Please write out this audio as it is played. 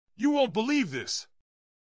You won't believe this.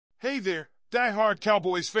 Hey there, die-hard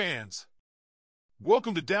Cowboys fans.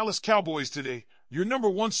 Welcome to Dallas Cowboys Today, your number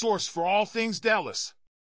one source for all things Dallas.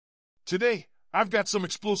 Today, I've got some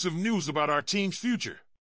explosive news about our team's future.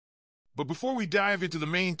 But before we dive into the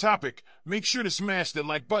main topic, make sure to smash that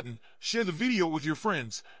like button, share the video with your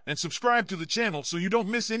friends, and subscribe to the channel so you don't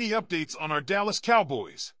miss any updates on our Dallas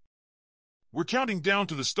Cowboys. We're counting down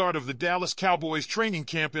to the start of the Dallas Cowboys training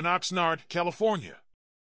camp in Oxnard, California.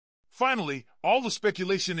 Finally, all the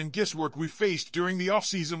speculation and guesswork we faced during the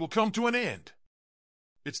offseason will come to an end.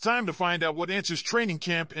 It's time to find out what answers training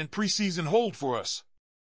camp and preseason hold for us.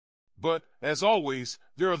 But, as always,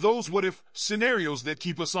 there are those what-if scenarios that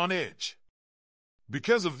keep us on edge.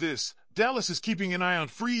 Because of this, Dallas is keeping an eye on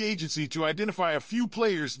free agency to identify a few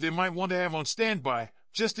players they might want to have on standby,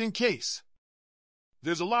 just in case.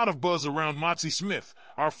 There's a lot of buzz around Mazi Smith,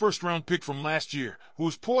 our first-round pick from last year, who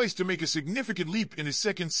is poised to make a significant leap in his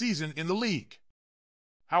second season in the league.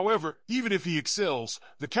 However, even if he excels,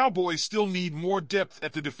 the Cowboys still need more depth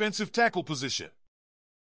at the defensive tackle position.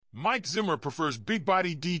 Zimmer prefers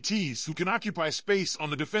big-bodied DTs who can occupy space on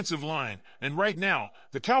the defensive line, and right now,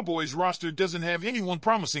 the Cowboys roster doesn't have anyone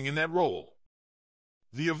promising in that role.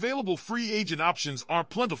 The available free agent options aren't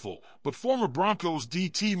plentiful, but former Broncos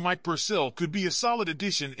DT Mike Purcell could be a solid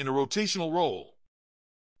addition in a rotational role.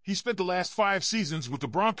 He spent the last 5 seasons with the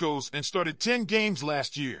Broncos and started 10 games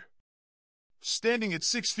last year. Standing at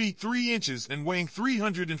 6 feet 3 inches and weighing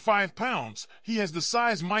 305 pounds, he has the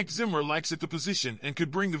size Mike Zimmer likes at the position and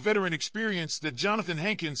could bring the veteran experience that Jonathan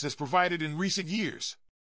Hankins has provided in recent years.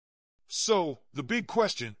 So, the big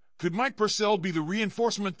question, could Mike Purcell be the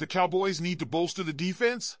reinforcement the Cowboys need to bolster the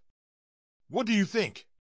defense? What do you think?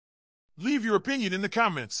 Leave your opinion in the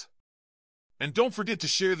comments. And don't forget to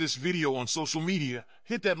share this video on social media,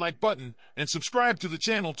 hit that like button, and subscribe to the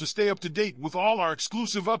channel to stay up to date with all our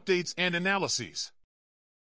exclusive updates and analyses.